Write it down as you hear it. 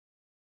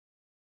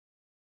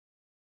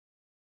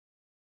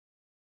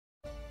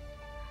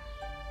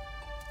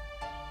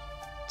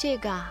这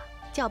个啊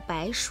叫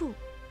白术，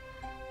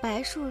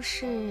白术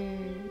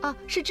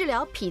是治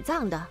疗脾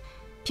脏的，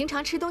平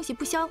常吃东西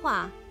不消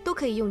化都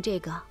可以用这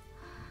个。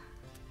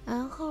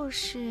然后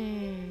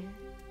是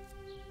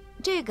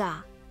这个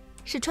啊，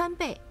是川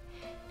贝，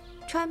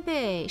川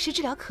贝是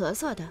治疗咳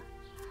嗽的。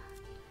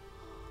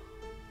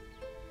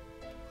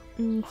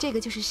这个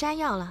就是山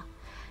药了，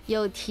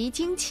有提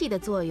精气的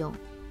作用。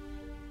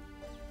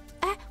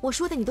哎，我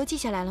说的你都记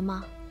下来了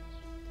吗？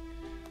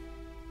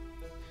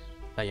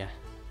兰嫣，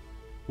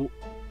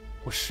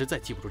我实在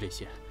记不住这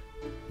些，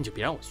你就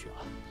别让我学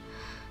了。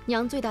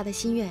娘最大的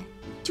心愿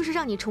就是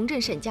让你重振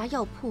沈家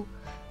药铺，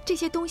这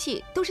些东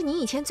西都是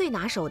你以前最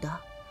拿手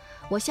的。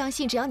我相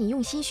信只要你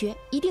用心学，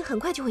一定很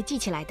快就会记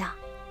起来的。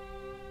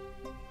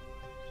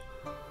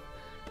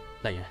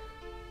兰嫣，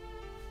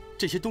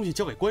这些东西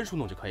交给关叔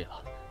弄就可以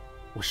了，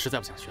我实在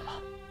不想学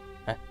了。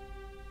哎，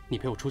你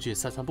陪我出去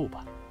散散步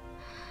吧。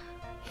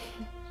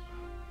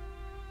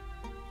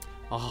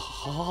啊，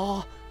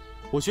好，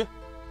我学。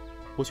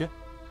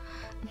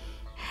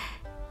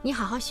你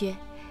好好学，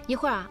一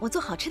会儿啊，我做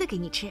好吃的给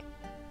你吃。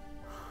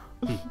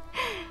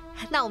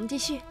那我们继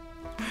续。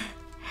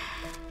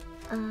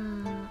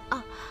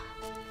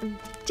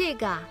这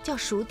个啊叫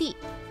熟地，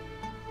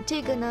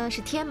这个呢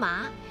是天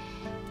麻，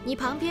你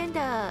旁边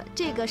的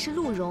这个是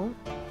鹿茸，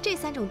这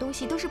3种东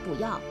西都是补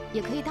药，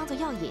也可以当做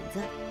药引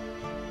子。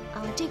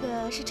这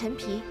个是陈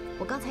皮，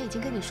我刚才已经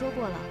跟你说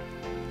过了，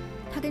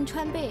它跟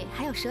川贝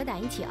还有蛇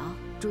胆一起熬，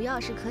主要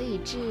是可以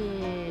治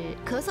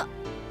咳嗽。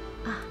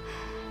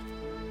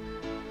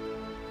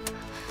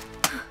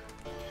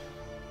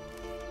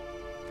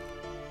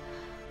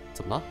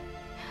怎么了？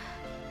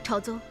朝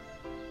宗，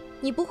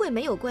你不会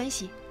没有关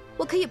系，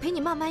我可以陪你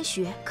慢慢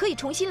学，可以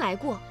重新来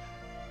过。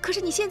可是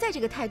你现在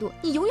这个态度，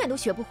你永远都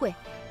学不会，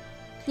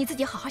你自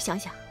己好好想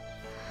想。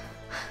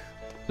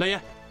兰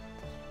嫣，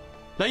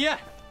兰嫣，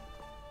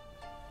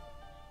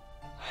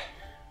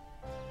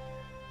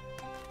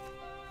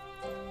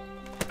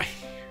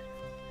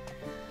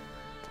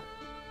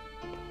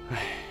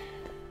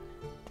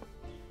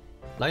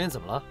兰嫣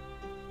怎么了？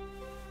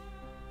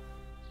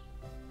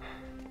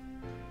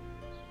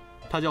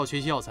他叫我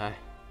学习药材，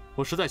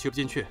我实在学不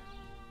进去，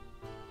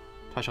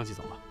他生气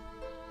走了。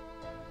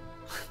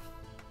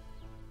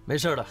没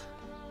事的，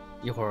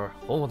一会儿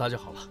哄哄他就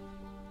好了。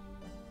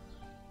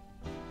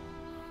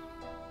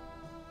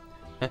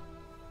哎，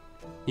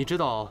你知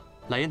道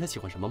兰嫣她喜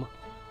欢什么吗？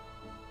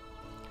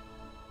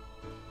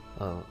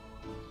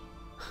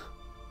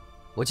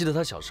我记得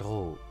他小时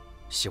候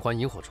喜欢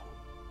萤火虫。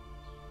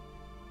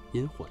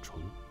萤火虫。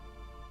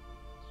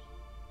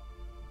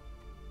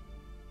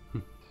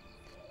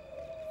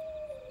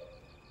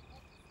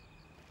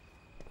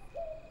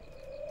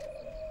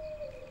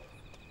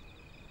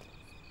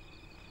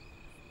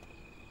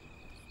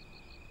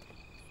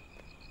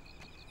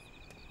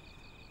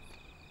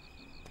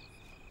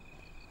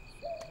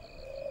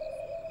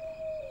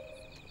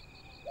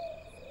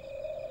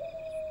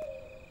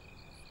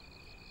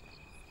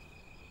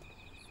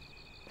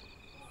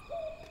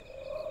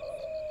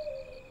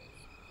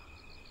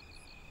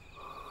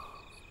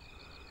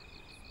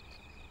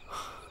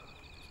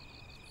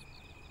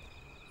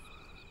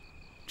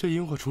这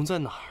萤火虫在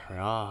哪儿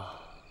啊？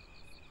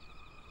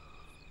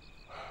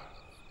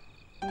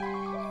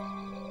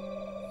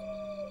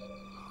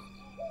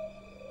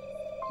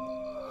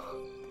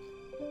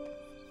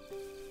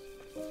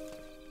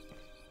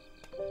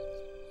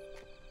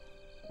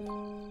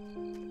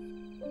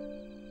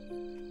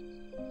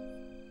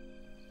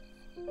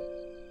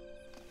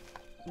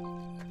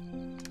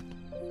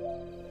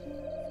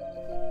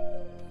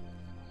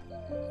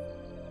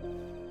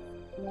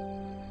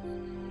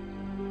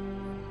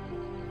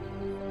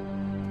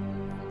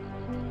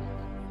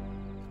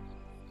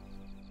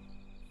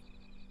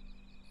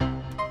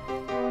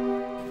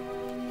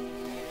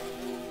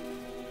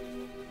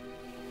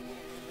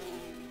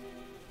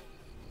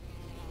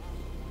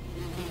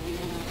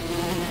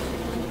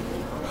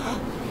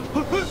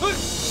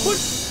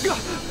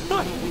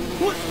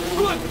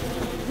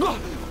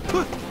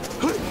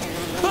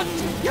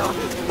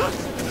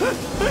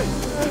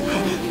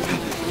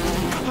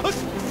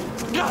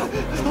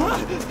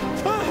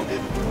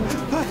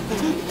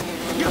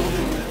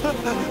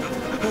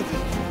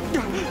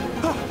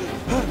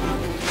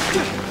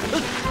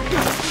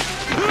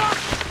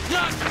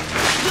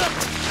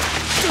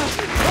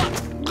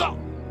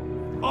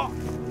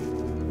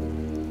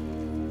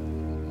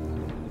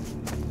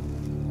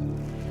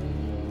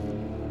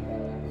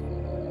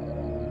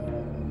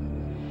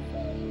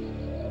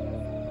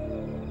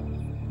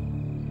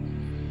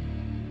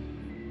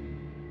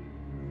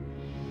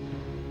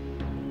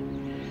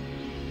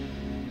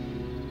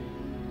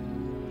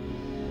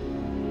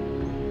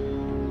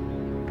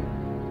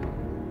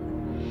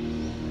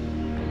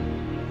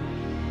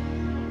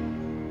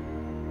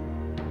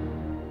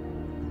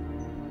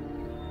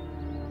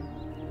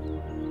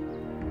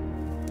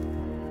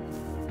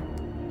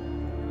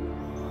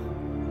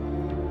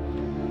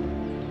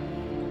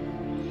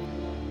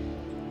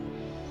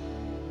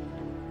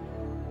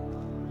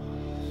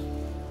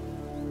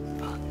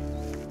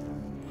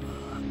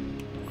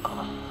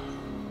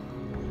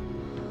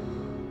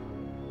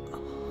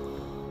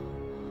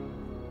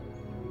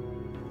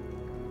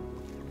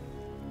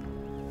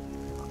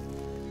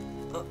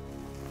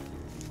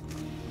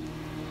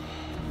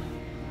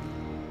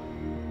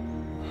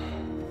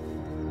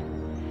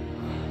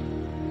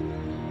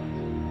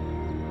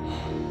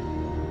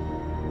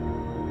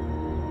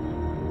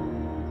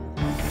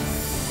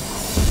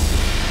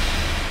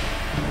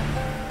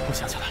我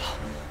想起来了，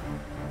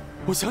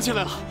我想起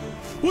来了，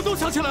我都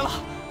想起来了。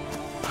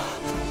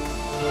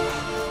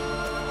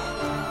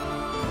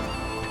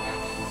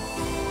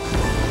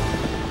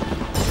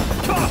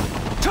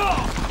撤！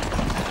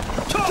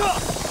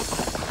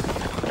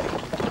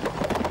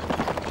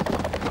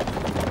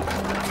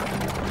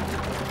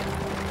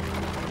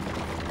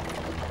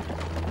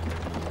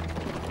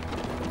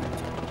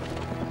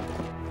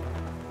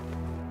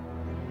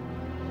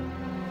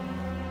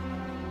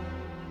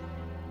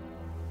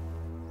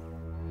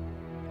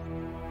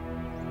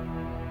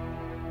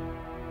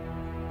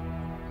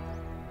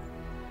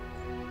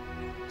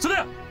司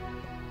令，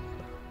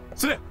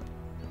司令，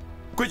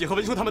桂姐和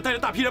文兄他们带着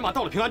大批人马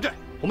到了平安镇，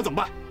我们怎么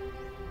办？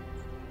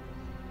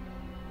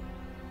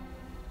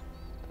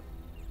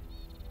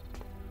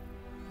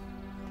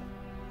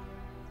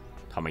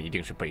他们一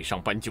定是北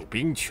上搬救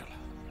兵去了。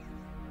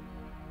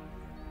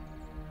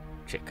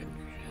这个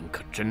女人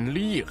可真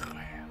厉害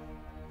呀！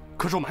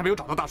可是我们还没有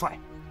找到大帅，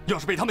要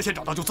是被他们先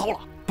找到就糟了。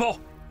不，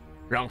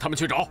让他们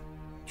去找，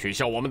取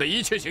消我们的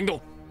一切行动。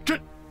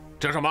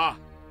这什么？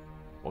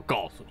我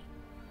告诉你。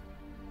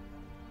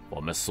 我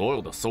们所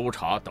有的搜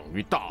查等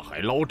于大海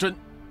捞针，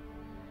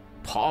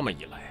他们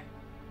一来，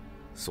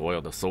所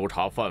有的搜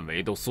查范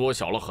围都缩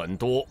小了很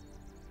多。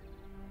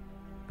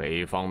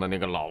北方的那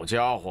个老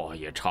家伙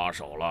也插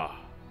手了，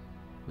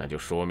那就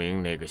说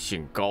明那个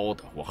姓高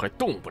的我还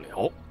动不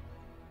了，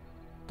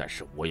但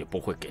是我也不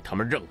会给他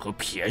们任何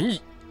便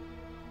宜。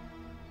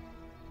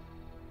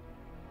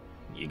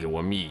你给我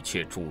密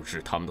切注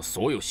视他们的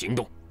所有行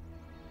动，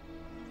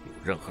有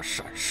任何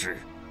闪失，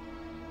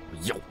我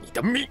要你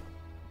的命！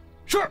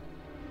 是。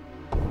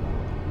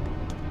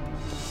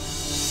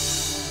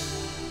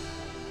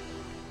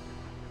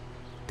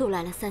都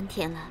来了3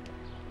天了，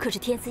可是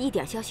天赐一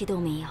点消息都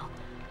没有，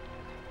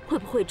会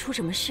不会出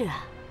什么事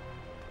啊？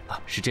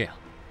啊，是这样，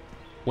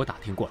我打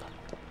听过了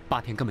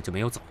，8天根本就没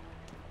有走，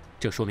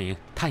这说明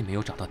他也没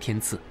有找到天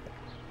赐，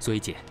所以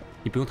姐，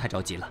你不用太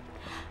着急了。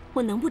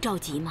我能不着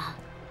急吗？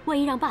万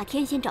一让霸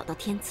天先找到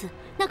天赐，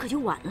那可就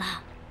晚了。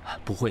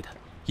不会的，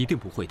一定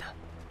不会的。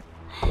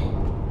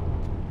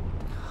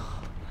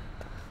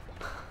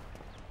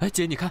 哎，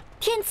姐，你看，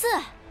天赐，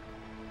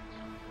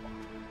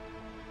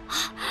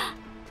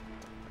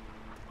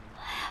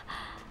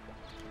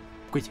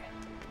桂姐，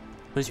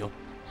文雄，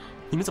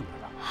你们怎么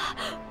来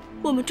了？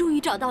我们终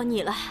于找到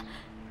你了，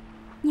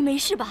你没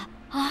事吧？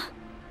啊？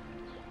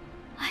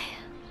哎呀，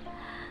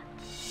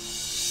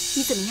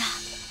你怎么样？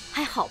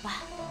还好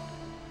吧？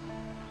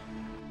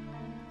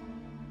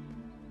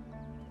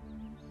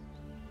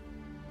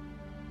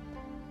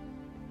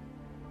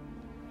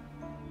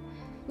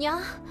娘。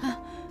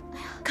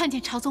看见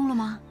朝宗了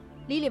吗？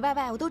里里外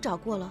外我都找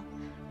过了，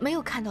没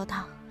有看到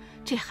他。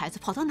这孩子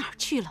跑到哪儿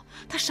去了？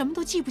他什么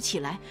都记不起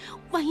来，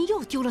万一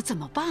又丢了怎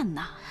么办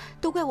呢？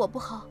都怪我不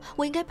好，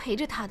我应该陪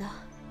着他的。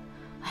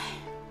哎，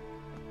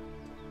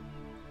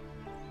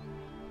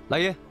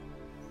兰嫣，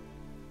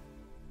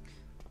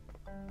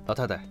老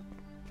太太，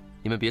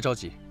你们别着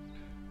急，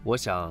我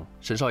想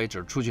沈少爷只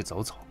是出去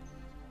走走，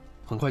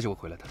很快就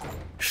会回来的。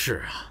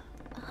是啊。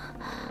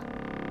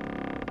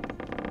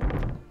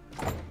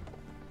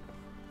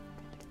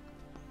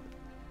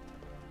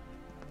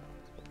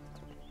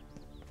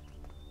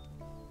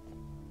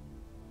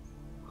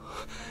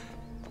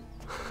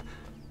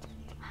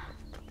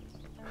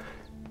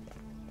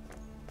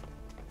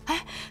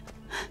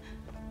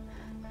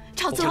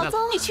 朝宗，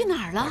你去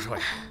哪儿了？大帅，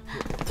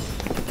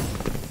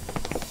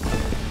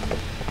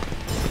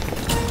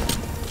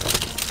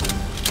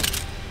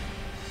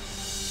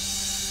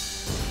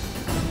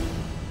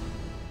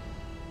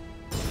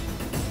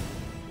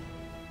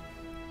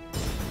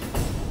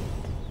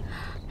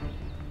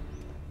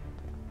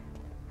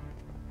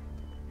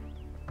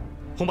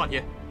洪霸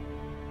天，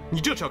你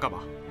这是要干嘛？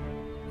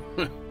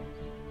哼！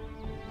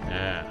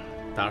哎，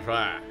大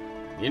帅，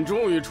您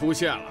终于出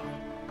现了。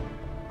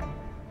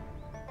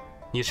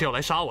 你是要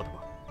来杀我的吗？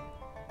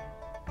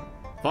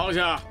放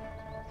下！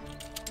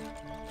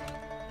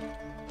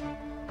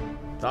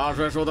大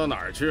帅说到哪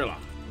儿去了？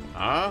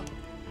啊？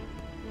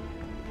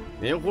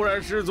您忽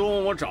然失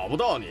踪，我找不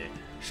到您，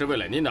是为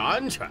了您的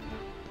安全。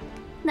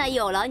那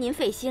有劳您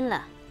费心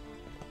了。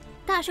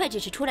大帅只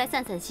是出来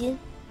散散心，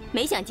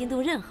没想惊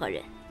动任何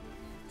人。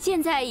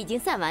现在已经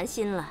散完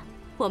心了，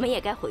我们也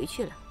该回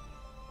去了。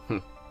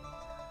哼！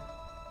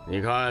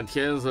你看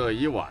天色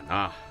已晚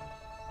啊。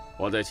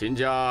 我在秦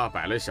家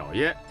摆了小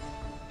宴，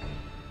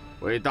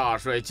为大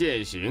帅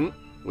饯行，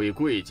为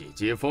桂姐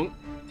接风，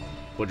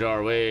不知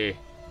二位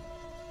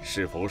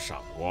是否赏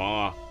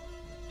光啊？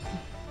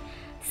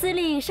司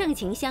令盛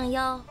情相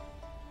邀，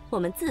我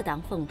们自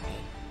当奉陪。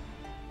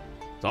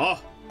走，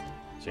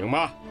请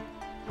吧。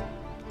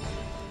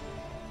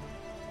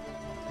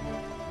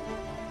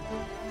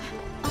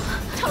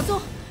朝宗，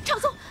朝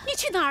宗，你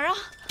去哪儿啊？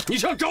你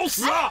想找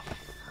死啊！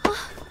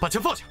把枪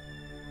放下。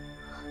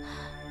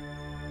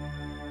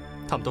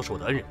 他们都是我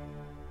的恩人，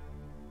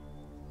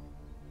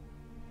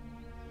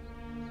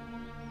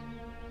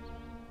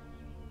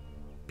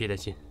别担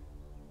心，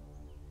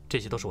这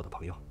些都是我的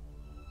朋友，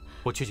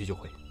我去就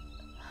回。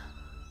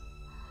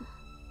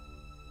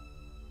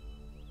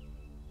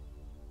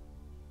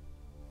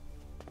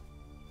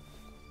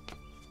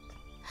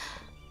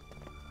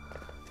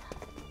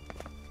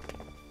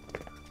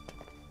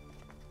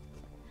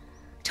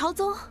朝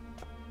宗，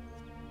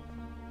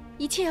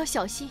一切要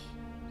小心。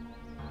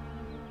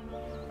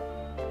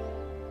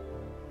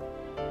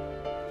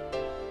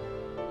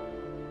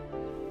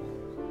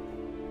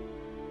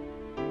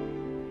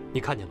你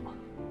看见了吗？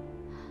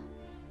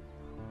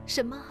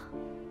什么？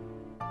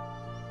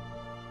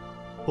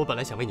我本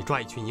来想为你抓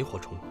一群萤火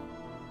虫，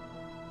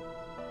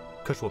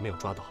可是我没有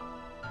抓到。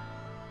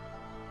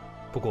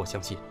不过我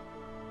相信，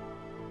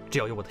只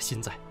要有我的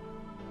心在，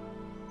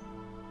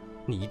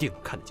你一定能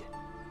看得见。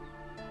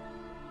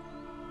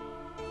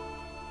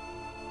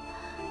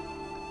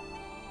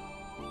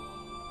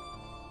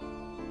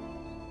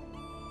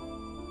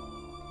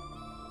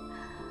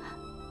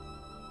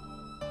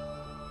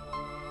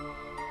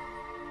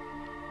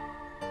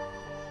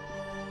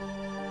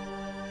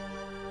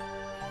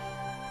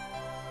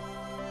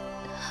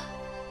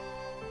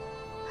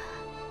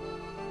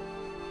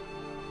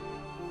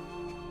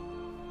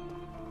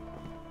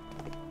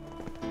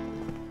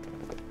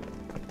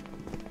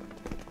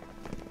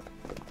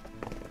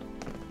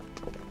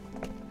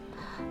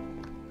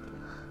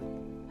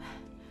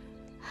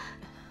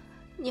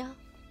娘，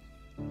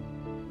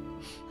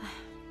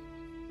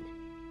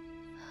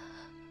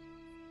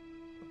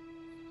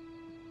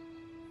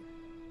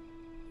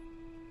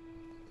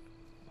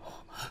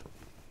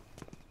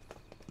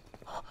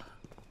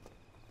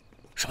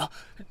什么？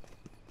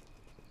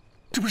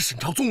这不是沈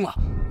朝宗吗？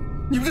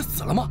你不是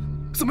死了吗？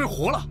怎么又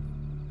活了？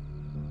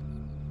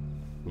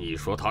你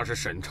说他是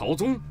沈朝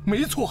宗？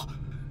没错，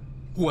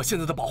我现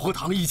在的保和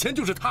堂以前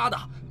就是他的，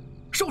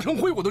邵成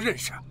辉我都认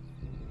识。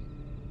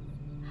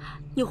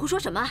你胡说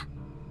什么？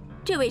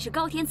这位是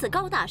高天赐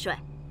高大帅，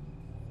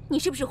你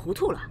是不是糊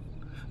涂了？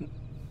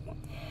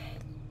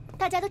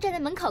大家都站在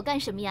门口干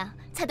什么呀？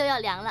菜都要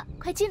凉了，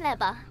快进来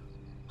吧。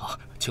啊，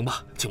请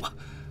吧，请吧，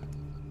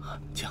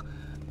请。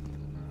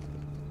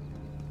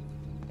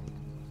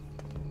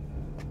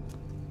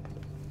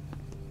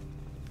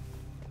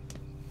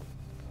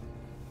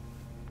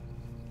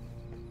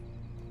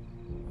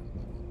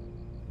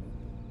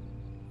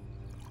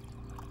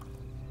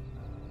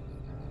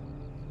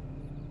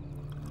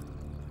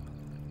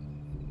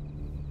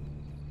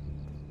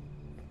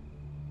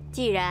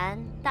既然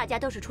大家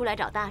都是出来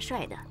找大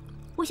帅的，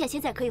我想现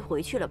在可以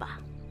回去了吧，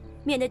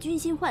免得军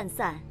心涣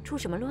散，出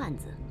什么乱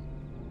子。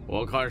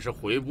我看是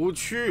回不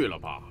去了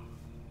吧？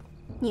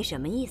你什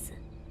么意思？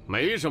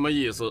没什么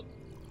意思。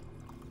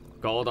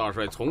高大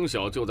帅从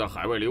小就在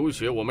海外留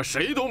学，我们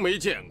谁都没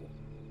见过。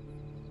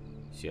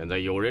现在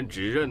有人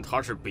指认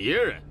他是别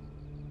人，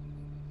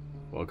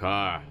我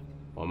看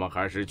我们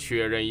还是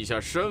确认一下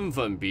身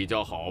份比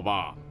较好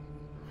吧。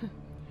哼，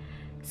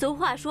俗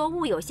话说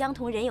物有相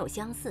同，人有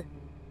相似。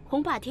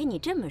洪霸天，你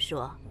这么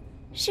说，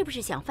是不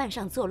是想犯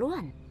上作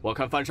乱？我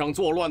看犯上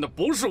作乱的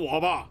不是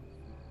我吧？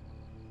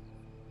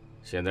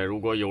现在如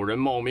果有人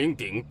冒名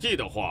顶替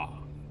的话，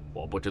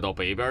我不知道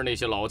北边那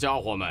些老家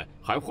伙们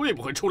还会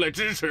不会出来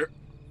支持。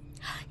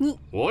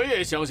我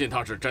也相信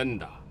他是真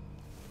的。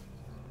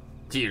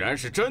既然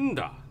是真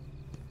的，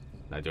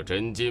那就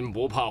真金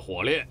不怕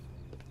火炼。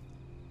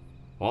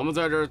我们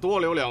在这儿多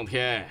留2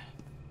天，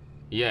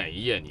验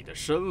一验你的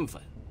身份，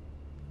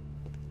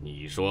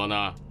你说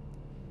呢？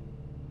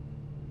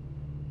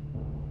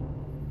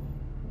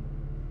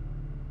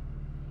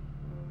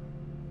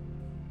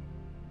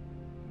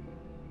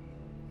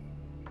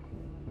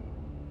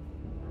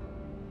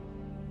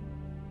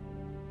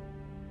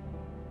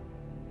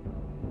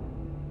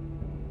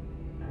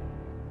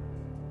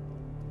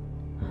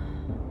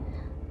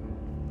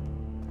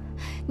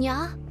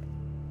娘，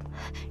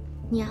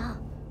娘，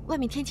外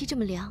面天气这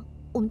么凉，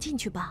我们进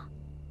去吧。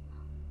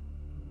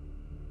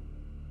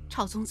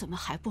朝宗怎么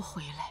还不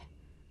回来？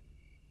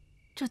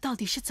这到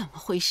底是怎么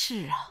回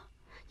事啊？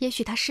也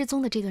许他失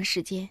踪的这段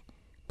时间，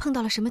碰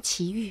到了什么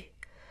奇遇。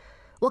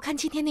我看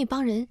今天那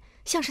帮人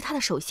像是他的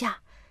手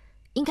下，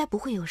应该不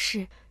会有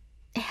事。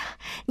哎呀，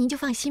您就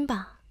放心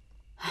吧。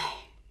哎，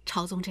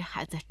朝宗这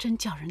孩子真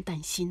叫人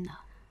担心呢。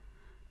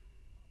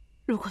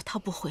如果他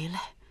不回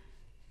来，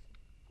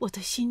我的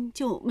心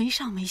就没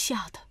上没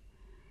下的。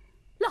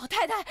老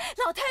太太，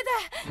老太太，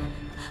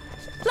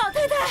老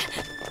太太！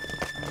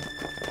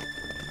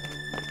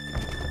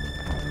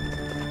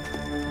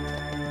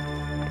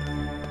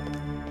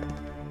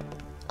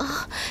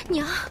啊，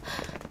娘！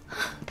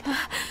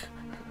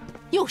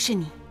又是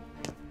你，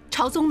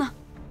朝宗呢？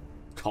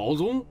朝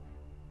宗？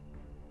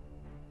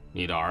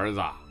你的儿子？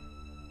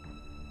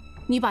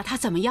你把他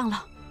怎么样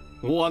了？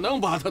我能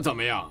把他怎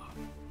么样啊？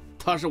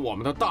他是我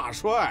们的大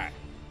帅。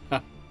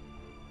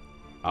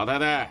老太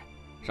太，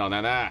少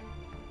奶奶，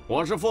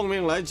我是奉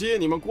命来接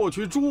你们过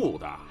去住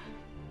的。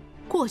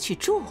过去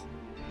住？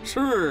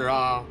是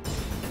啊。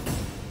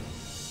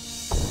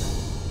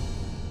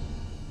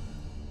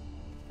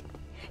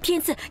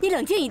天赐，你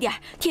冷静一点。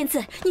天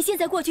赐，你现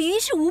在过去于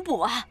事无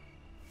补啊。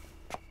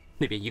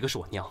那边一个是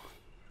我娘，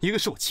一个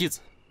是我妻子，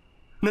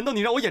难道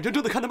你让我眼睁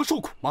睁地看他们受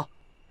苦吗？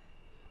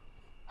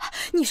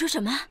你说什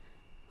么？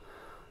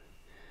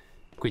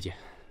桂姐，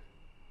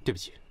对不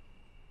起。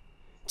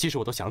其实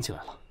我都想起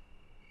来了。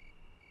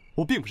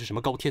我并不是什么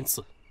高天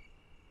赐，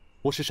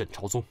我是沈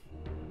朝宗。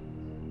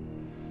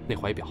那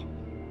怀表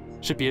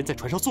是别人在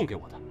船上送给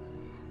我的，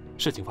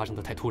事情发生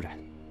的太突然，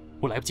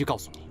我来不及告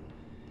诉你。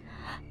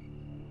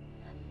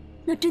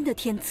那真的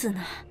天赐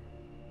呢？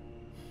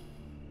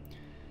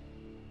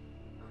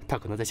他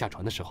可能在下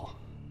船的时候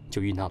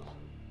就遇难了。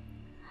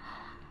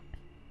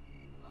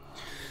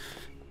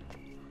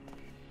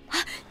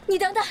你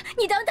等等，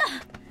你等等！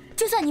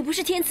就算你不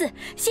是天赐，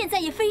现在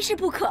也非是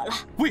不可了。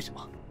为什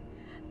么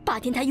霸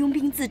天他拥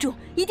兵自重，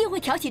一定会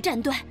挑起战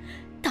端，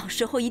到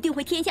时候一定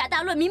会天下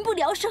大乱，民不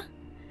聊生。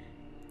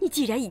你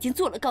既然已经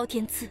做了高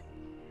天赐，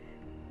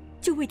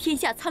就为天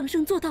下苍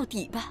生做到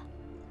底吧。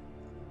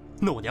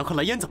那我娘和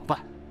兰嫣怎么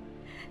办？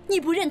你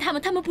不认他们，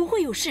他们不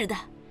会有事的。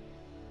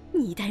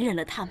你一旦认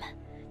了他们，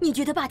你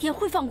觉得霸天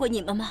会放过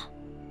你们吗？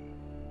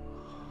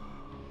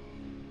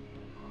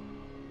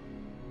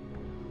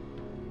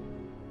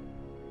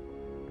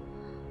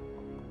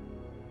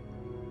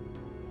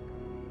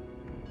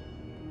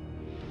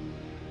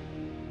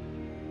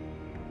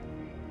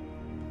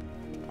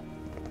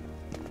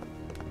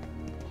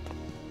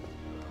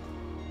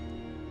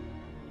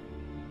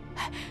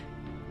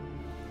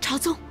朝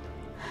宗，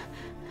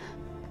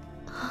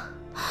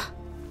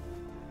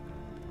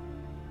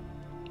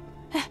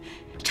哎，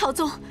朝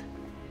宗，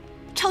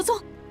朝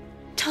宗，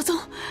朝宗，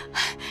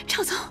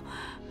朝宗！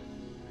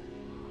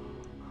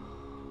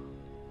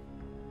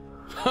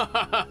哈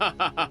哈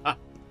哈哈哈！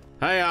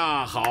哎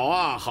呀，好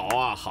啊，好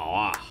啊，好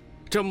啊！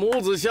这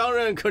母子相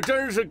认可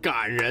真是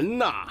感人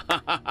呐！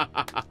哈哈哈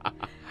哈哈！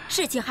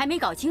事情还没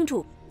搞清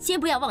楚，先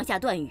不要妄下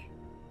断语。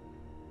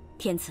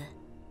天赐，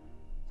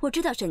我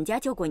知道沈家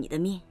救过你的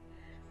命。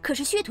可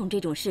是血统这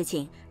种事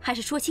情，还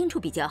是说清楚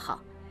比较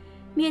好，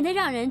免得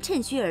让人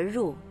趁虚而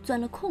入，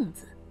钻了空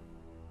子。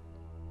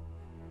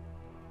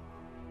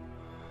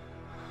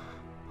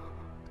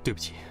对不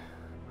起，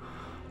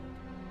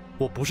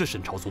我不是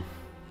沈朝宗。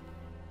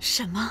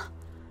什么？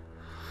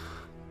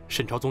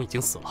沈朝宗已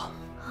经死了。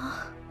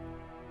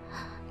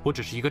我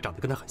只是一个长得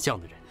跟他很像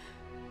的人。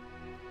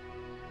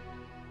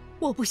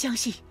我不相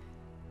信，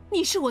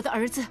你是我的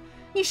儿子，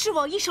你是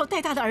我一手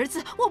带大的儿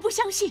子，我不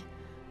相信。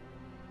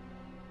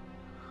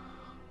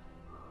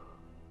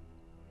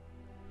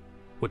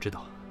我知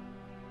道，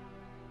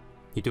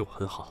你对我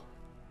很好，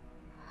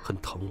很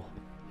疼我。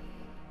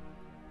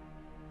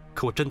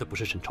可我真的不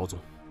是沈朝宗。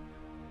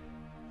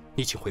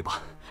你请回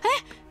吧。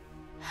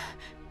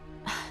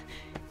哎，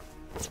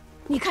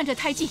你看这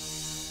胎记，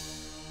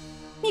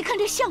你看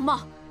这相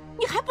貌，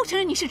你还不承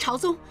认你是朝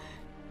宗？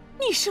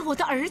你是我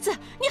的儿子，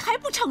你还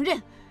不承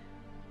认？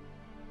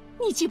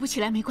你记不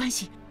起来没关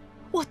系，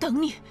我等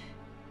你，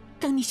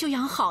等你休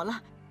养好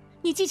了，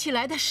你记起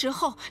来的时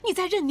候，你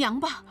再认娘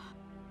吧。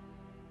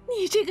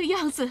你这个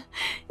样子，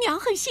娘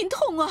很心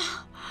痛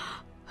啊。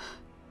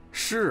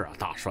是啊，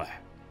大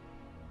帅，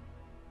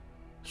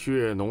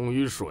血浓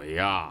于水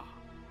呀，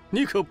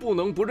你可不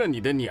能不认你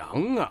的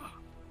娘啊。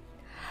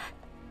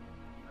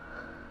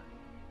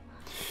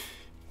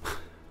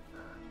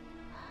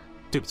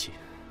对不起，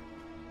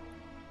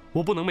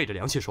我不能昧着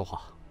良心说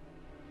话。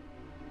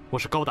我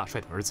是高大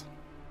帅的儿子，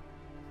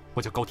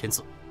我叫高天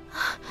赐。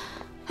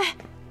哎，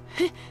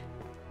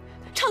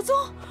朝宗。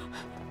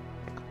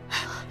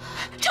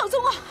朝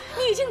宗啊，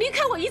你已经离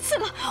开我一次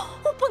了，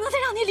我不能再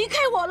让你离开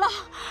我了。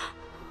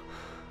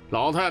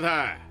老太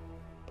太，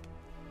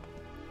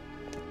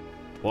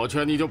我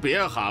劝你就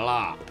别喊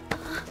了。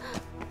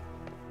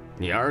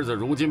你儿子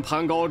如今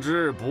潘高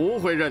枝不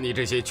会认你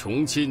这些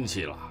穷亲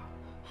戚了，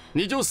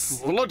你就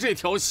死了这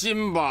条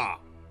心吧。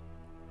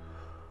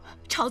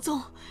朝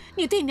宗，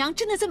你对娘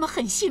真的这么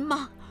狠心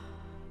吗？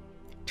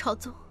朝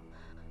宗，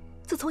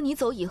自从你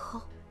走以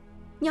后，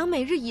娘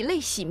每日以泪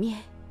洗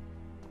面。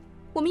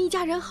我们一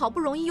家人好不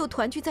容易又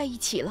团聚在一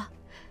起了，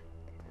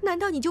难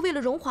道你就为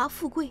了荣华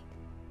富贵，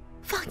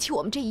放弃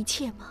我们这一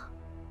切吗？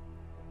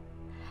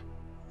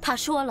他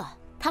说了，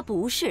他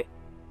不是。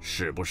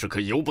是不是可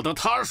由不得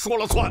他说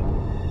了算？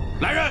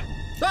来人，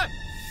来！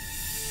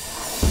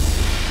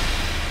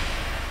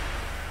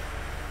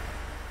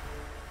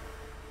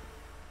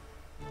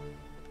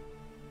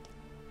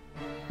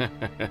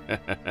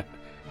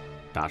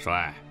大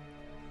帅，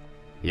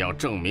要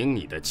证明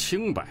你的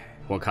清白，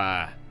我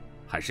看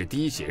还是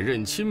滴血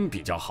认亲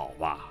比较好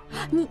吧？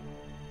你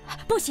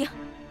不行。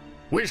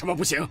为什么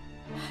不行？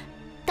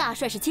大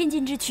帅是千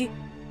金之躯，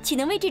岂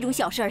能为这种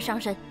小事而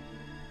伤身？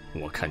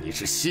我看你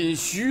是心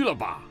虚了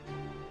吧？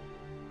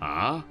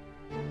啊？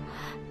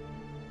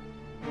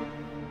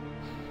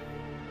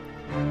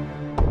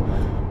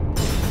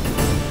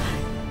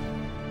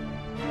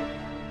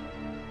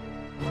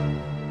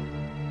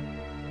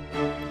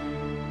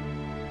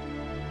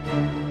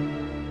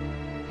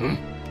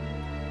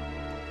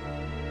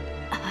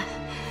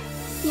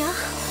娘。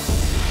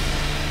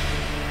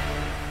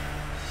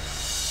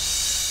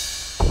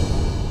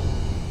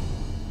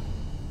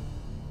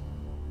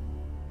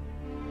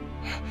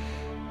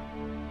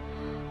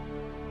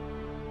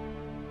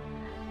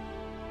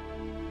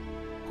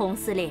洪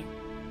司令，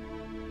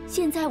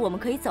现在我们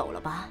可以走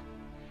了吧？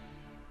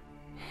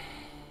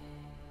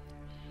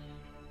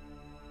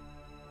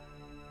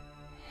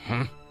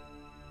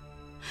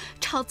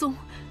朝宗，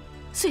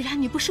虽然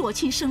你不是我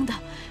亲生的，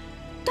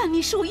但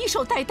你是我一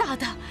手带大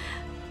的，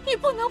你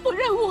不能不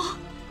认我，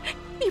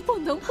你不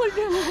能不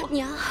认我。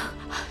娘，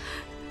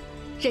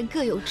人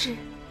各有志，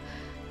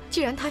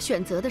既然他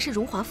选择的是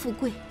荣华富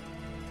贵，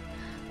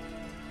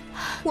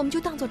我们就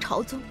当做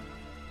朝宗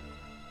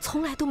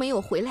从来都没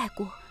有回来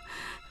过。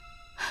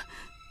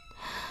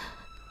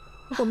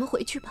我们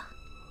回去吧，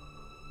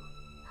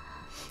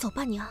走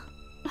吧，娘，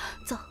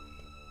走，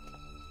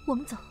我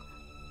们走。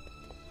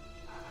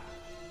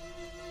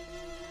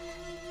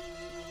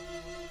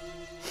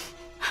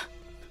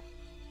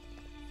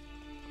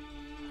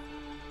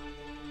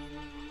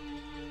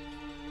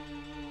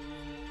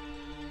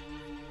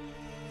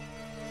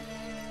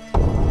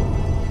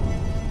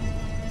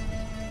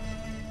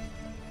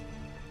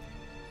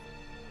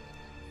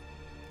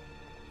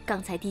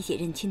刚才滴血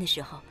认亲的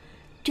时候，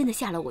真的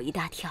吓了我一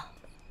大跳。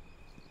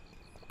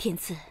天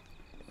赐，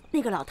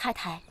那个老太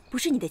太不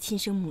是你的亲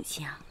生母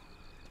亲啊？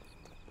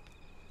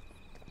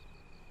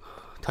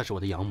她是我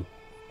的养母。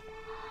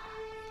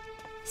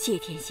谢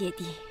天谢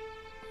地，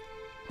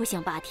我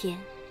想8天，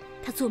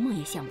她做梦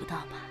也想不到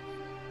吧。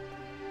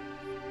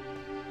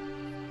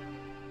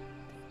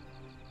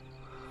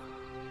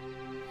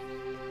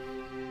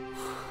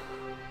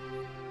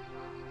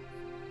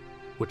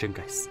我真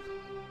该死。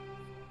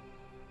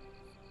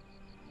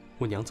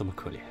我娘这么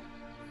可怜，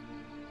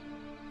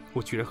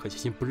我居然狠下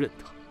心不认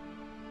她，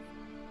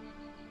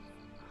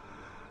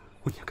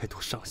我娘该多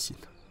伤心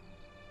呢！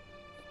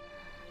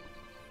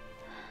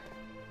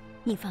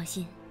你放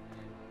心，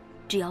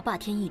只要8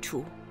天一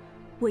除，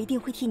我一定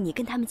会替你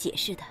跟他们解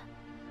释的。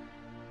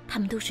他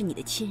们都是你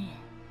的亲人，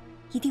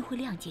一定会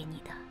谅解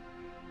你的。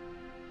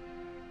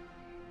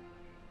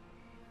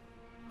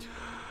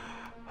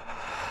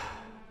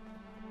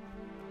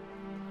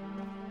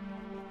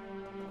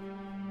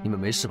你们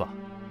没事吧？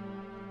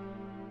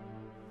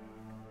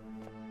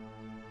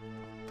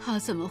他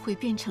怎么会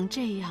变成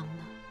这样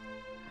呢？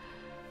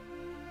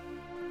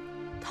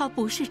他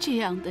不是这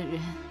样的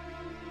人，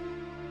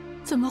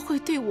怎么会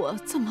对我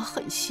这么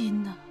狠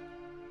心呢？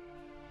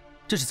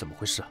这是怎么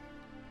回事啊？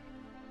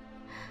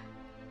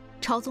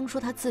朝宗说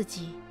他自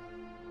己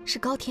是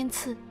高天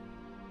赐，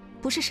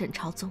不是沈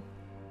朝宗。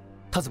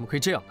他怎么可以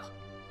这样呢？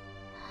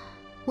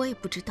我也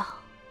不知道，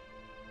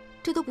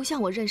这都不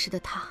像我认识的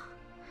他。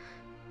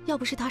要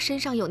不是他身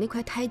上有那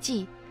块胎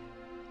记，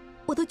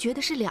我都觉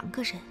得是2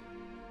个人。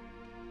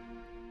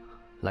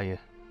兰嫣，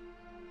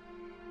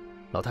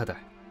老太太，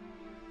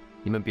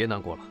你们别难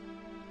过了。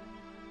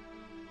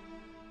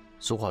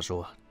俗话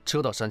说，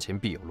车到山前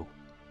必有路，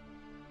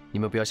你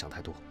们不要想太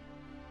多。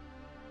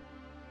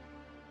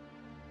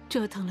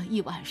折腾了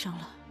1晚上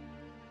了，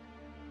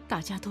大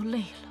家都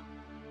累了，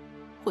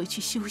回去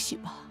休息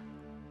吧。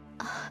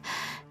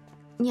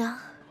娘，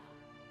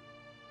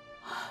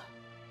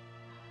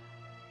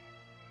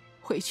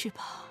回去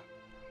吧。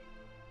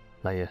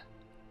兰嫣，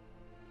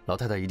老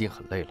太太一定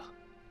很累了，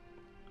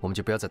我们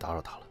就不要再打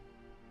扰她了。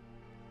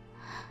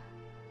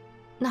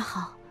那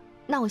好，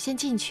那我先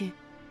进去，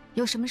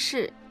有什么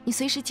事你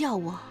随时叫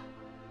我。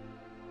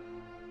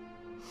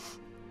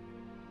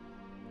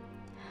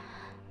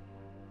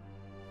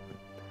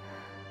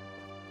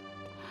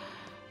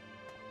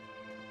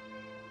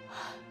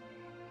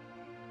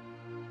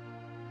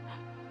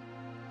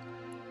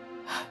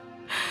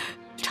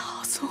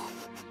朝宗，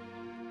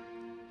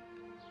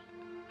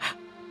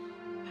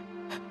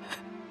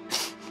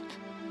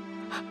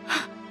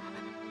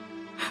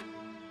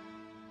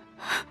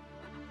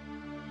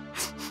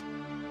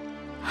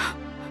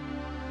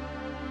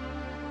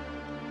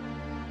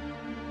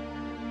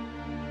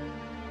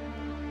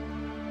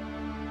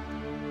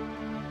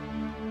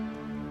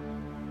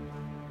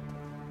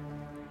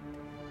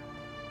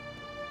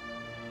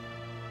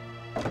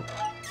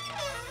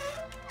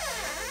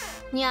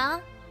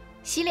娘，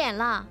洗脸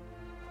了。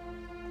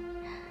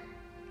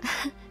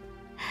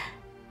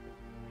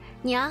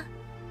娘，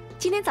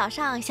今天早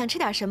上想吃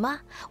点什么？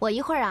我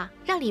一会儿啊，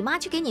让李妈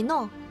去给你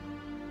弄。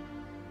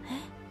哎，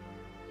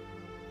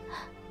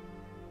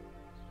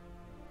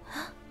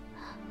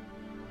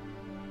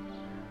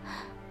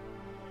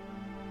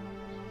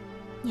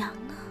娘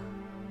呢？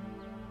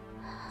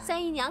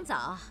三姨娘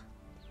早。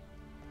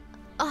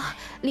啊，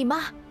李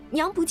妈，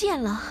娘不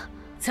见了。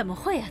怎么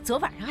会啊？昨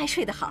晚上还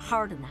睡得好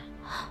好的呢。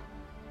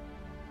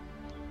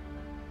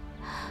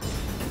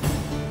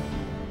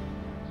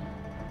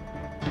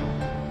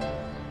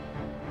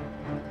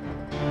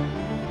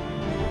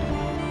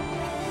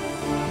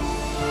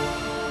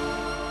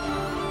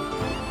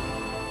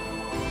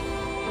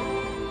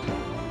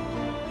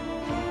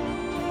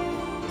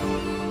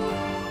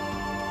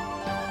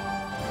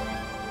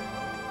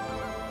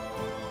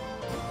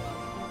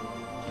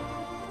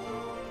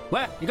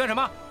喂，你干什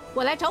么？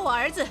我来找我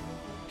儿子，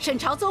沈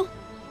朝宗。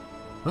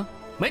嗯，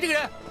没这个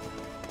人。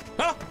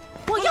啊！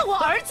我要我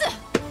儿子。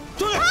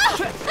住手！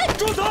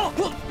住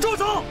手！住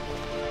手！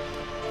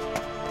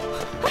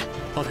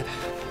老太太，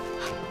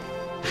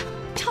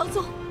朝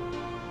宗，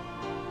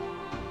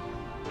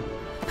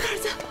儿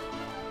子，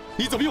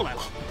你怎么又来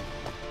了？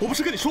我不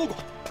是跟你说过，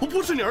我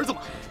不是你儿子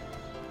吗？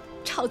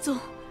朝宗，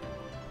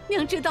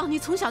娘知道你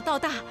从小到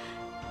大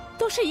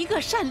都是一个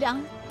善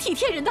良体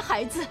贴人的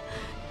孩子，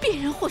别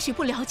人或许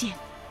不了解，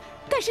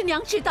但是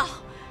娘知道，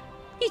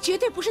你绝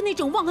对不是那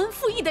种忘恩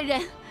负义的人，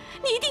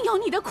你一定有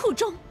你的苦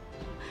衷。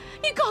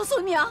你告诉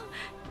娘，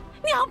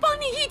娘帮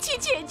你一起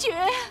解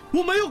决。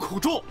我没有苦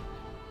衷，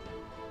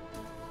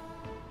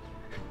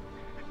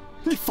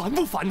你烦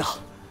不烦呐？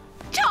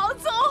朝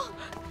宗，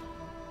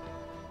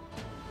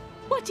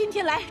我今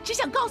天来只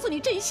想告诉你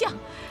真相：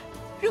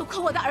如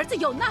果我的儿子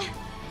有难，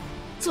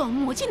做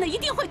母亲的一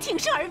定会挺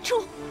身而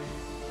出。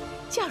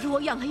假如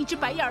我养了一只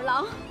白眼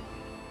狼，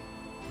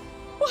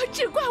我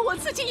只怪我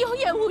自己有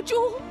眼无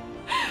珠，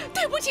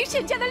对不起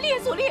沈家的列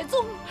祖列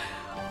宗。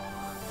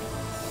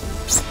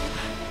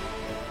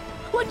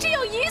我只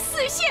有以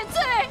死谢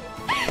罪。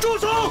住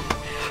手！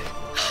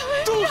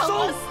住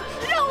手！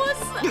让我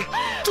死！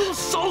住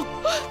手！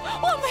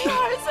我没有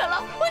儿子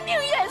了，我宁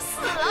愿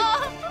死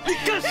了。你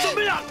干什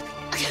么呀？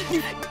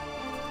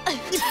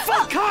你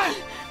放开！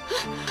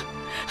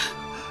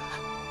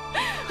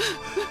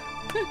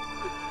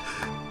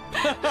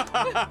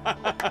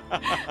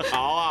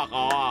好啊，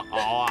好啊，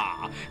好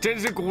啊，真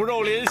是骨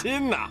肉连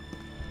心呐！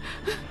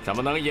怎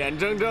么能眼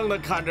睁睁地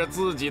看着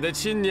自己的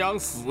亲娘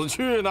死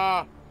去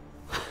呢？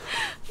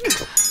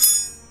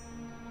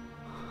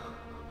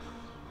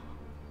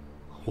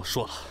我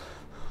说了，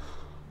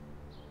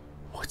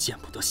我见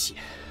不得血，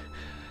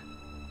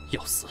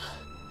要死，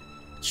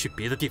去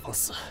别的地方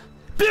死，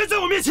别在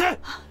我面前！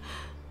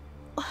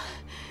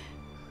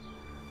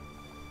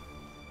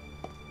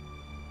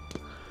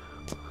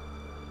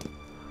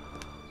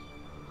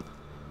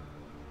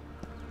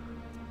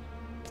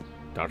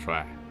大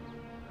帅，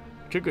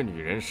这个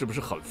女人是不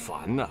是很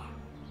烦呢？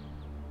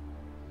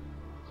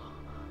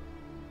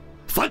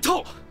烦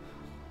透了！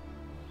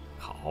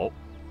好，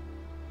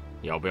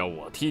要不要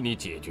我替你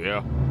解决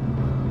啊？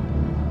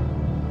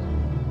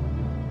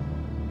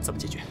怎么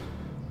解决？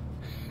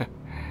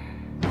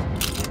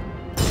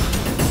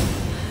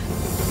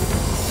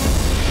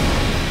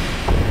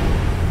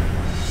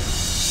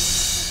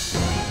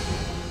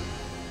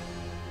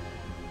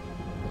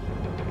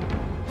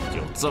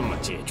就这么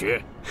解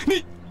决？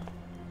你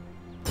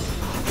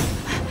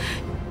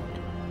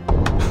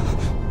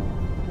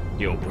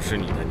又不是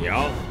你的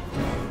娘，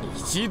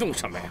你激动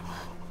什么呀？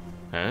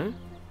嗯？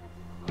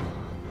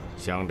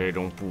像这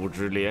种不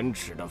知廉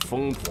耻的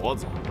疯婆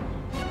子，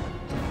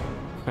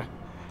哼，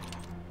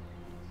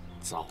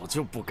早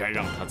就不该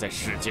让她在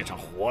世界上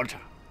活着。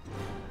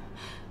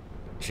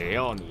只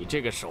要你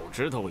这个手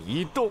指头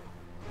一动，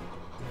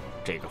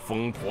这个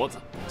疯婆子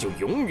就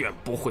永远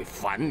不会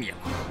烦你了，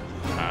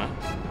啊？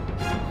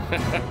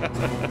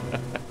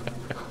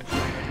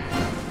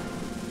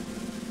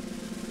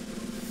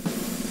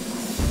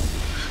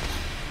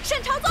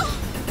沈朝宗，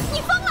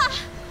你疯了！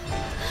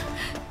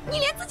你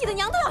连自己的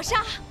娘都要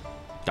杀！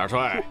大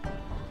帅，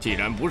既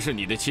然不是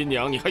你的亲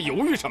娘，你还犹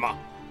豫什么？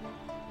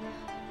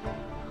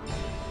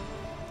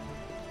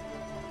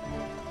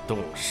动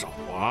手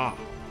啊！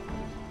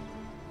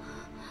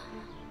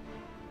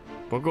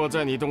不过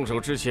在你动手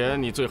之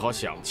前，你最好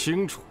想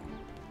清楚，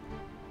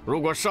如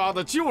果杀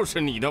的就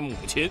是你的母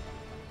亲，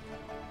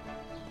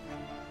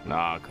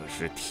那可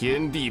是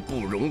天地不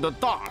容的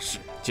大事，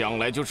将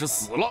来就是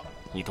死了，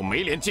你都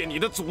没脸见你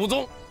的祖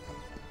宗。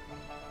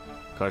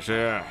可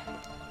是，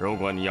如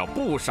果你要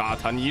不杀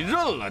他，你认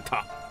了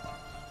他，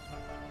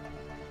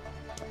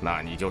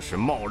那你就是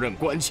冒认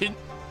官亲，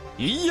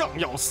一样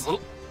要死。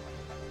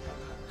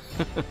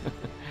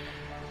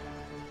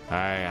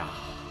哎呀，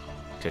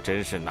这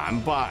真是难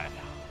办呀！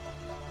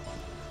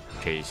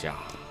这下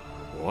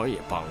我也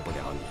帮不了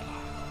你了。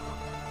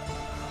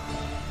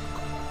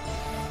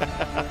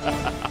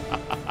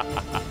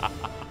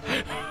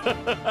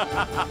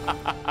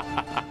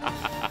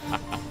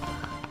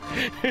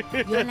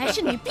原来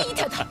是你逼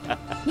他的，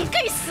你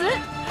该死！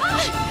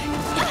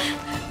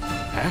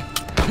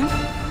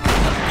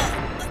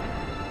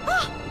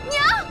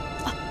娘！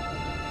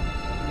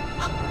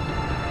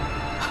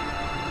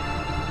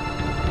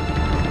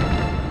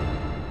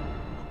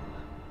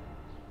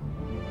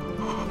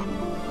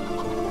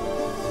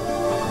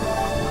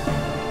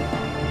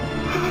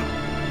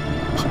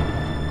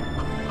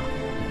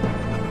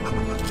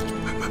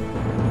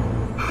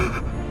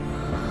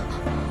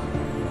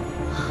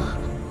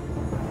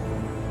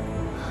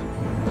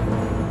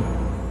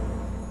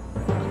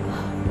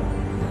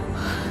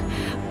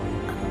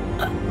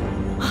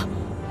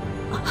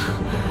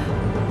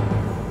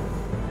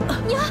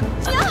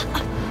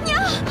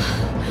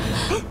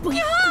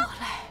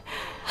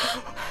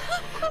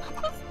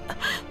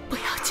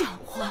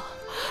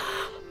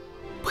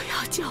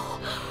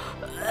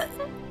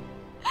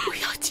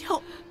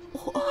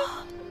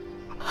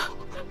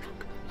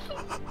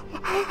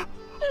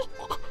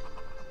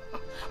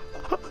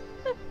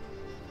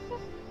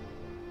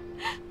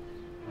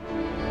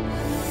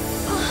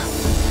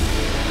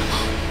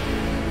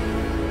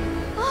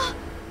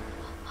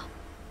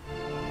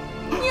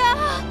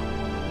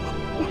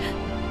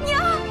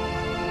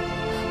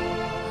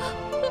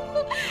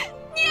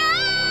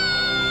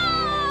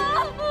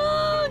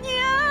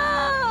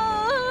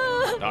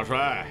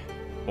帅，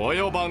我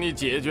又帮你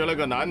解决了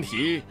个难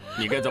题，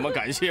你该怎么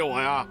感谢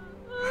我呀？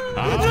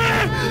啊！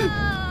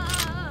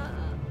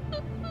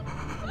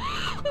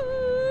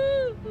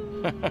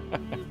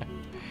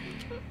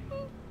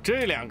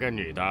这两个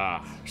女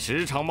的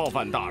时常冒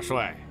犯大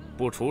帅，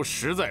不除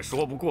实在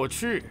说不过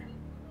去。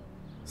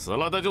死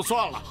了的就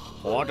算了，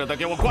活着的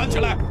给我关起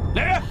来！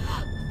来人，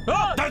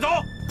带走！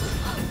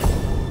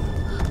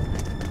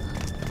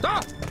走！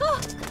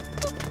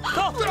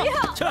走！不要！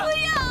不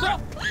要！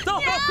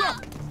走！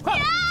快！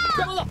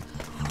快走！放开我！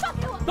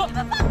走！你们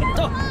放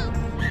开我！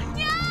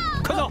娘！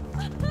快走！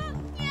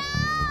娘！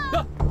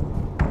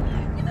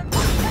你们放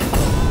开我！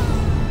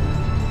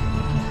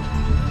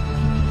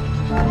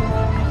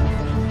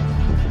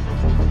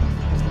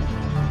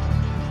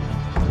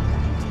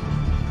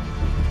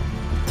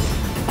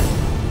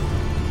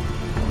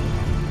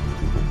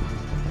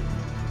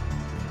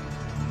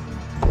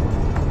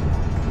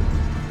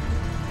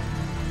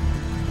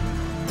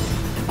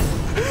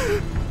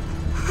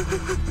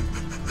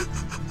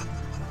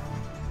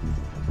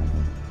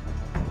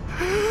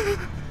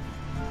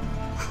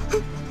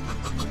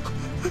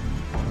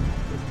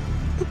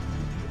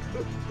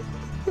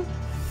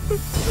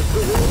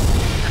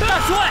大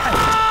帅，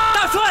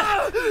大帅，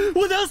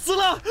我娘死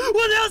了，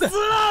我娘死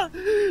了，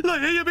老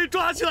爷爷被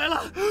抓起来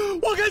了，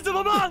我该怎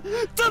么办？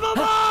怎么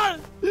办？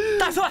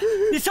大帅，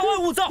你稍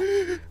安勿躁，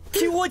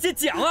听我姐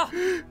讲啊！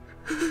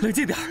冷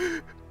静点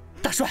儿，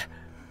大帅，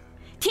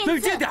冷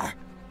静点儿。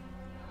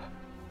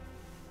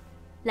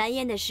兰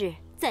嫣的事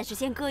暂时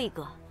先搁一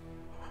搁。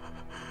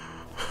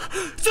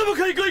怎么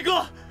可以搁一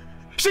搁？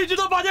谁知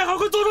道8年还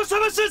会做出什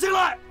么事情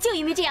来？就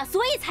因为这样，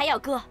所以才要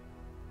搁。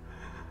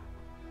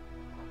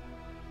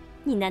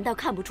你难道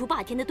看不出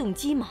霸天的动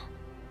机吗？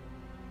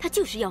他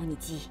就是要你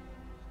急，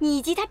你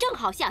一急他正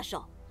好下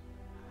手。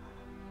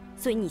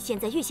所以你现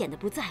在越显得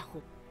不在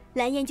乎，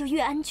兰嫣就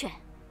越安全。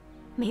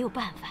没有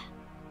办法。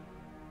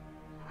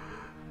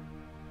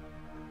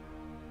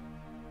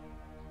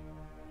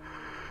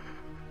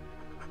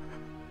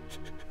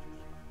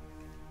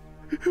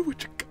我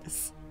真该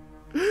死！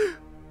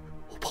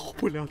我保护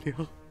不了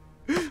娘，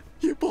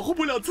也保护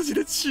不了自己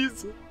的妻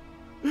子。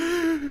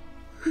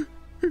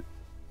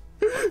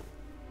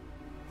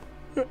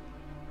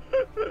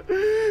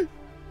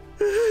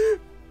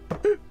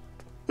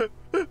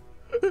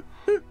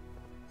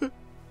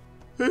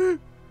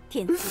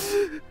天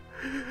赐，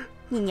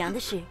你娘的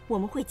事我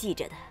们会记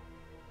着的。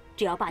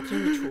只要霸天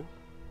一除，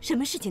什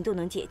么事情都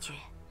能解决。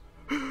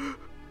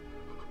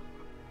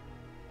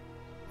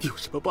你有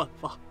什么办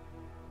法？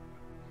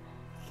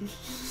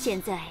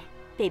现在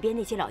北边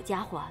那些老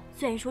家伙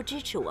虽然说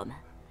支持我们，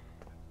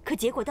可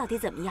结果到底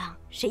怎么样，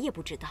谁也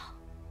不知道。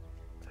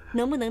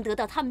能不能得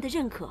到他们的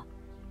认可，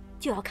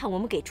就要看我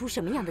们给出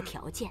什么样的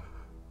条件。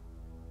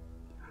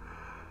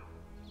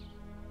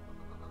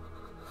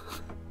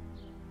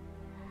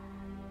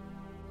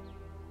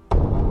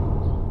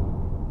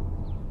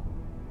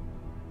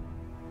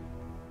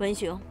文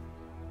雄，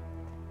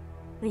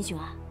文雄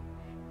啊，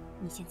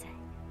你现在……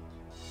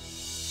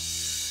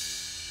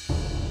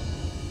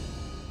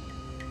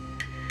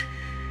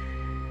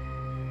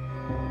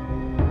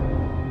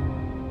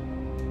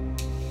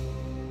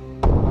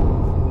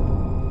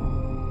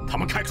他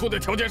们开出的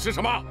条件是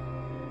什么？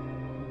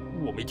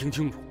我没听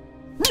清楚。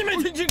你没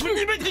听清楚？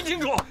你没听清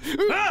楚？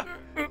啊！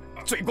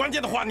最关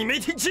键的话你没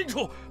听清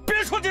楚，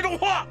别说这种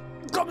话！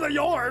他们在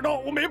咬耳朵，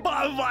我没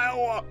办法呀，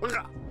我。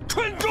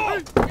撑住！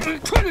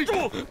撑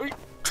住！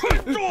撑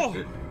住！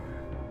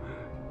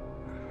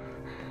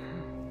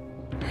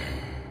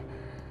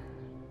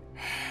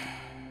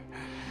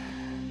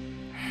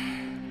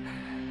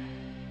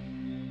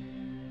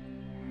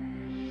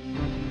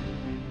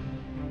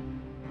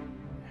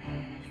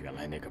原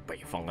来那个北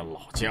方的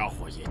老家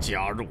伙也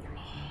加入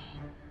了，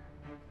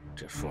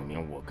这说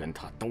明我跟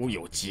他都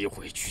有机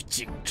会去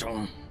竞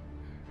争。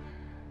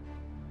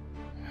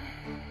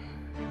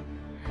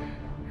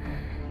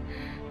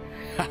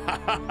哈哈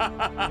哈哈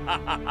哈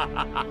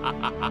哈！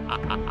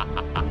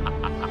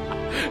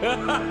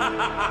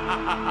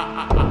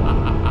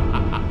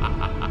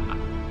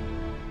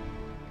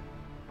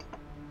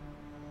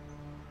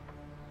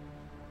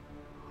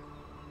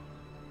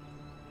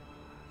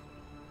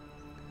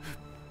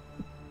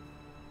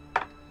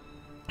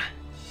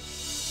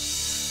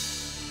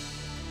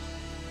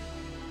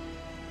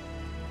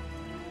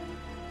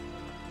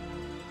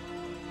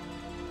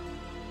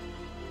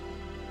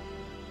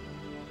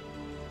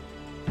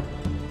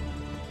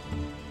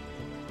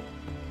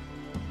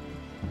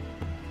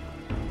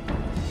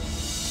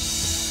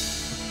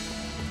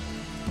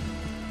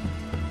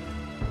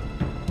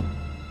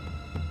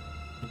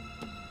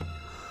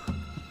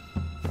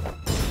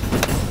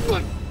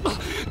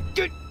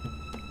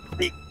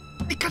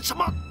你干什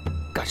么？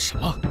干什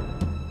么？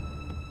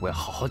我要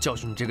好好教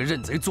训你这个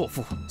认贼作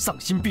父、丧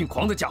心病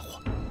狂的家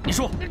伙！你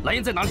说兰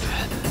嫣在哪里？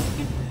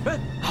哎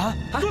啊！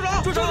住手！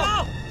住手！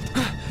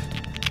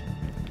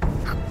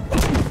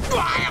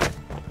哎呀！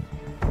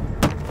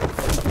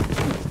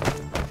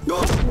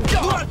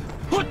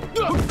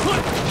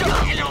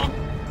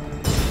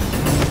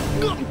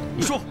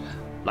你说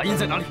兰嫣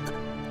在哪里？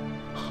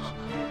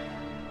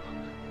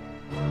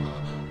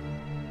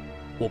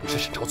我不是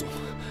沈朝宗，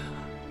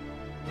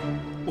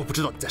我不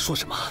知道你在说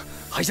什么，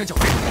还想狡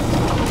辩？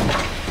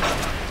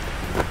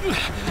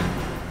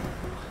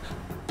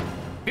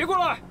别过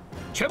来，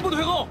全部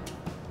退后！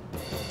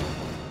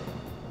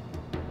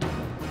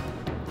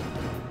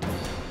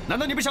难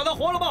道你们想当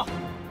活了吗？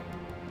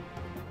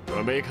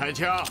准备开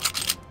枪！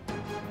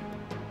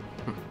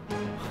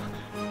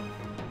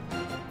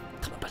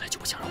他们本来就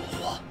不想让我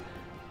活，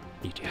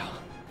你这样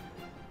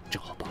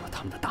正好帮了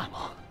他们的大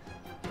忙。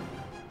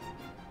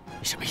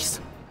你什么意思？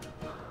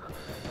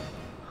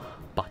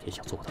霸天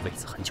想坐我的位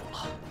子很久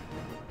了，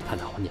他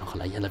拿我娘和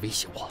兰嫣来威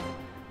胁我，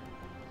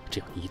只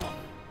要你一动，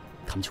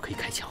他们就可以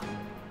开枪，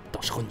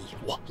到时候你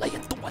我兰嫣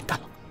都完蛋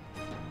了。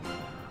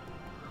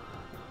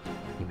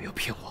你没有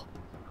骗我，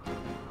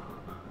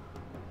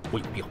我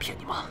有必要骗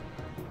你吗？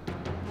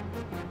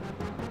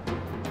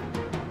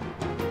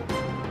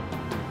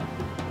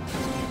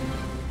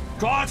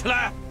抓起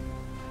来！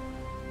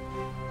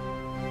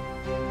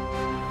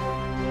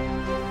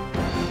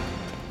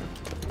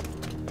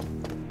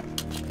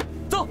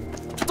走，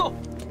走，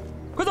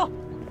快走！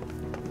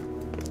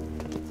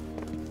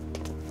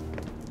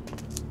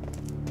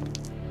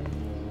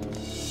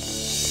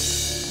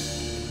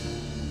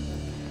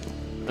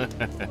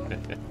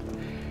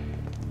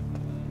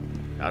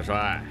大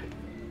帅，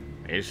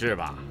没事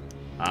吧？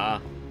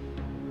啊？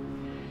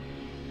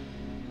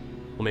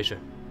我没事。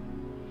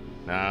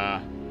那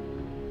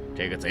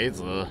这个贼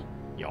子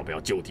要不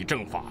要就地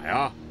正法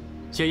呀？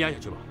先压下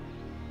去吧。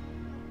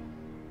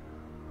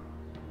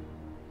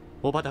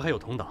我怕他还有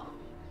同党。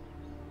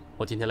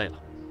我今天累了，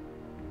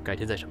改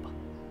天再审吧。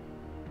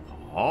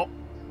好，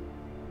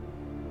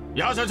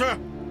压下去。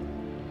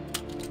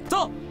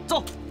走，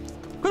走，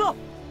快走，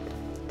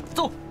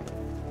走，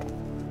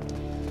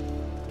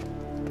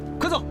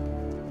快走！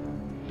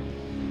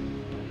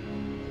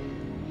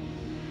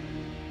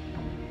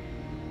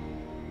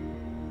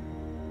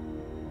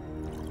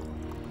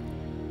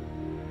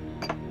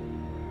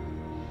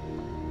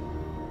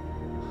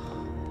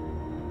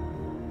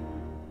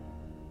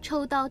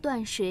抽刀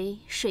断水，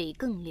水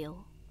更流；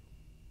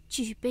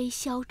举杯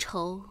消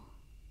愁，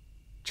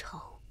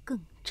愁更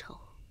愁。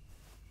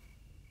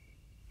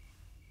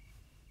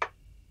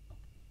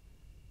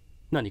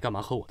那你干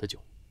嘛喝我的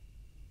酒？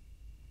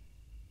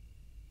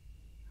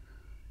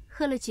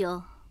喝了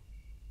酒，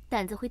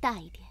胆子会大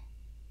一点，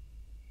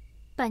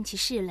办起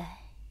事来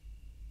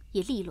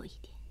也利落一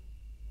点。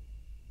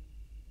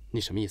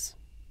你什么意思？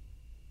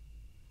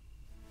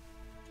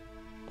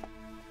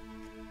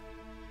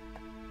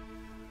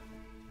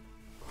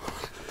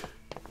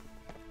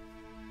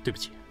对不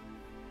起，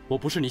我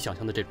不是你想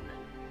象的这种人。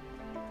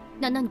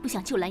难道你不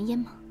想救兰嫣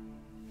吗？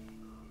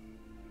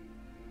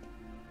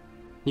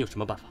你有什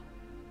么办法？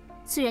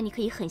虽然你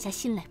可以狠下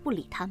心来不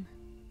理他们，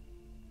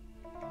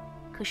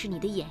可是你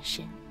的眼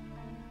神、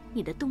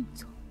你的动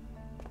作，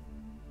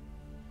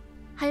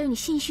还有你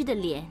心虚的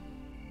脸，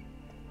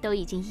都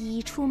已经一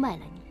一出卖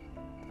了你。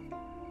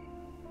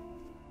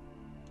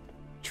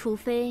除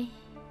非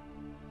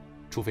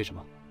什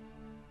么？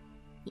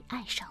你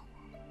爱上我。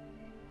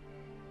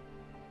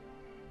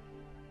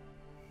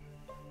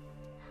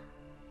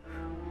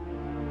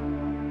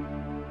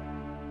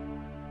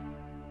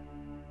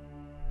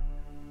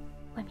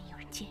外面有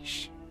人监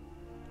视，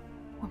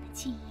我们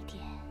近一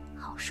点，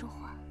好说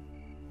话。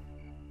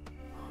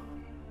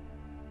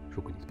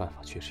如果你的办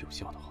法确实有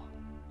效的话，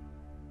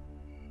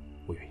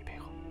我愿意配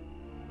合。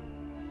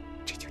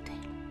这就对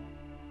了。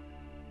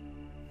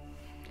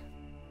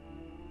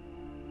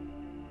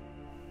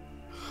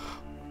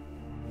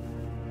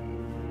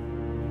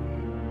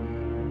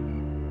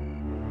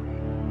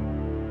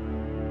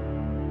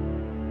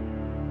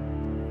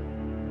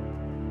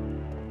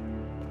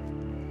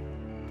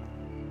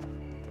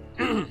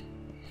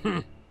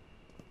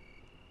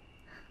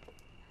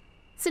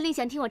司令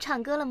想听我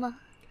唱歌了吗？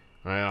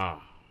哎呀，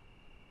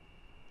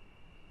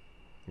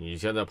你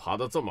现在爬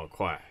得这么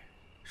快，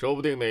说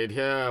不定哪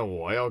天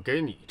我要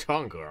给你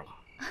唱歌了。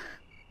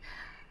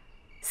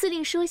司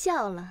令说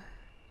笑了。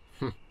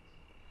哼，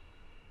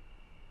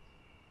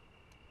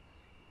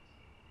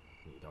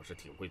你倒是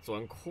挺会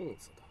钻空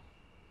子的，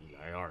一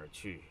来二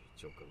去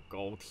就跟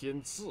高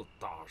天赐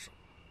搭上了。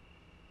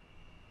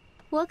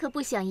我可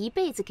不想一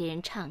辈子给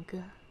人唱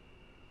歌。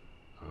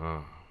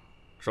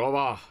说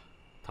吧，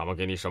他们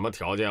给你什么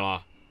条件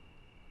了？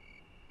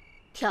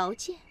条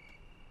件？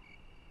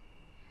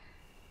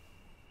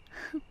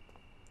哼，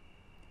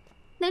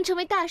能成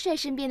为大帅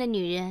身边的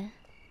女人，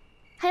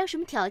还有什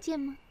么条件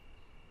吗？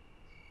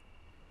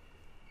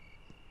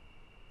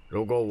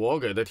如果我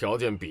给的条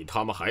件比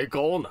他们还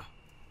高呢？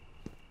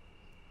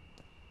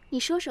你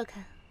说说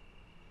看。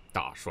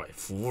大帅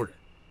夫人，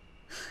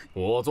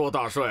我做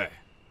大帅，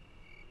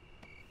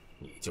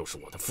你就是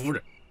我的夫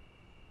人。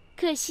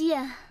可惜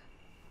呀，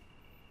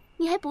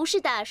你还不是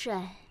大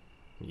帅。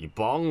你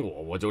帮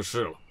我，我就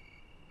是了。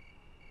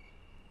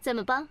怎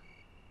么帮？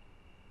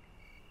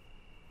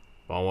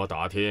帮我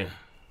打听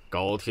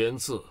高天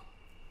赐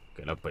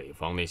给了北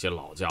方那些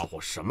老家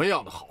伙什么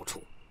样的好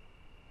处。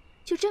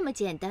就这么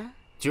简单？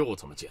就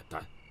这么简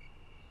单。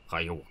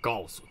还有，我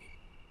告诉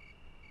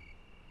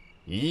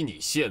你，以你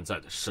现在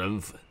的身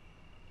份，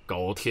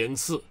高天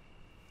赐，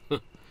哼，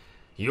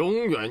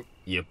永远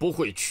也不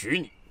会娶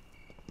你。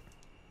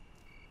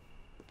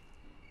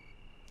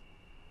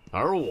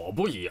而我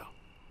不一样，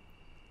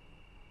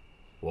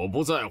我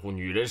不在乎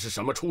女人是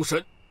什么出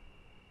身，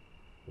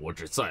我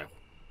只在乎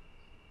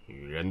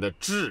女人的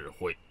智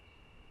慧。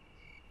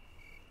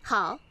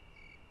好，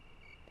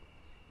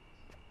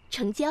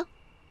成交。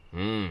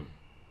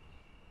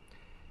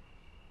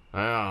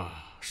哎呀，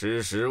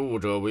识时务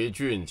者为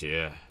俊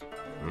杰。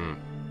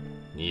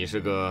你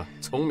是个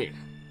聪明人，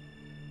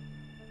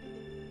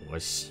我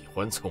喜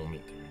欢聪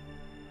明的人。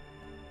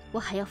我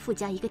还要附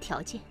加一个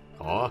条件。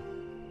好啊，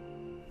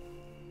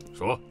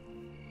说。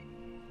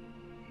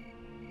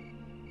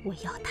我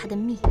要他的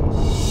命。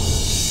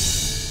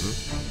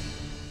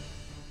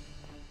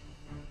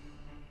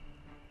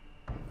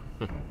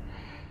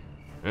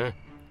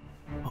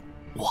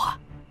我，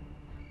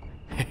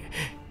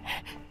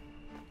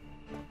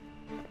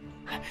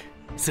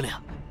司令，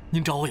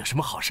您找我有什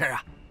么好事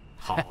啊？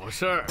好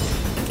事儿。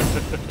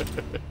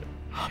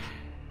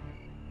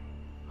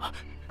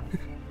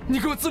你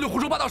给我自律胡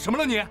说八道什么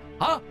了你？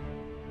啊，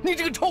你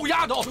这个臭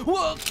丫头！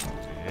我，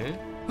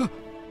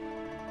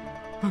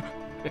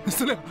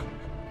司令，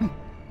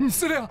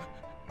司令，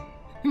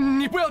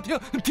你不要听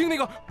那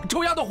个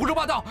臭丫头胡说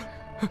八道。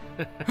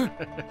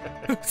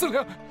司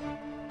令，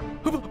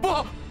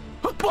不。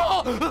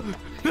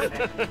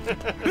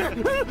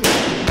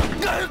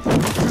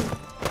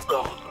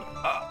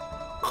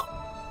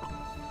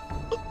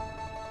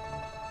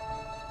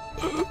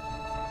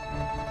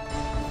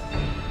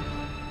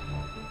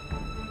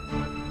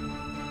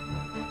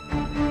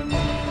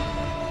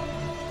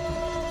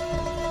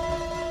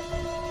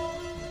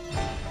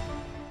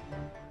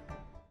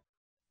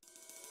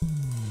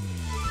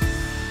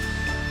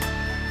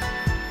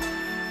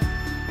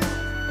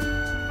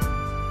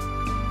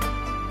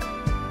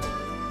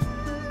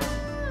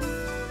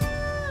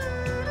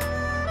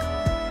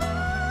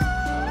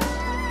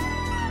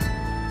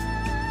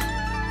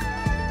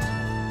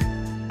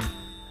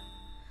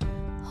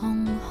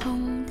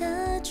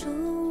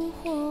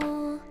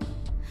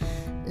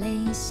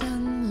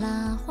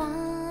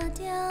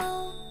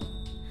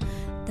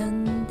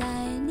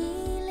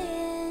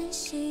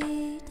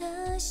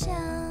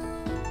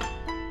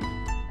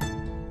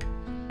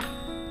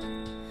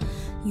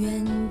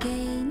愿给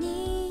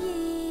你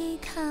依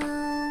靠，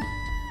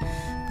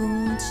不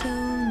求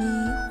你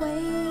回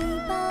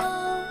报，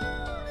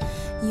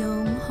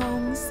用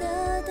红色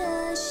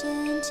的线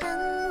将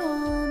我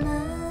们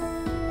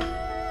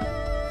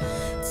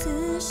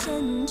此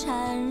生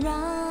缠绕，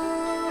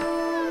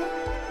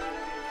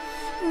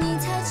你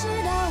才知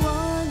道。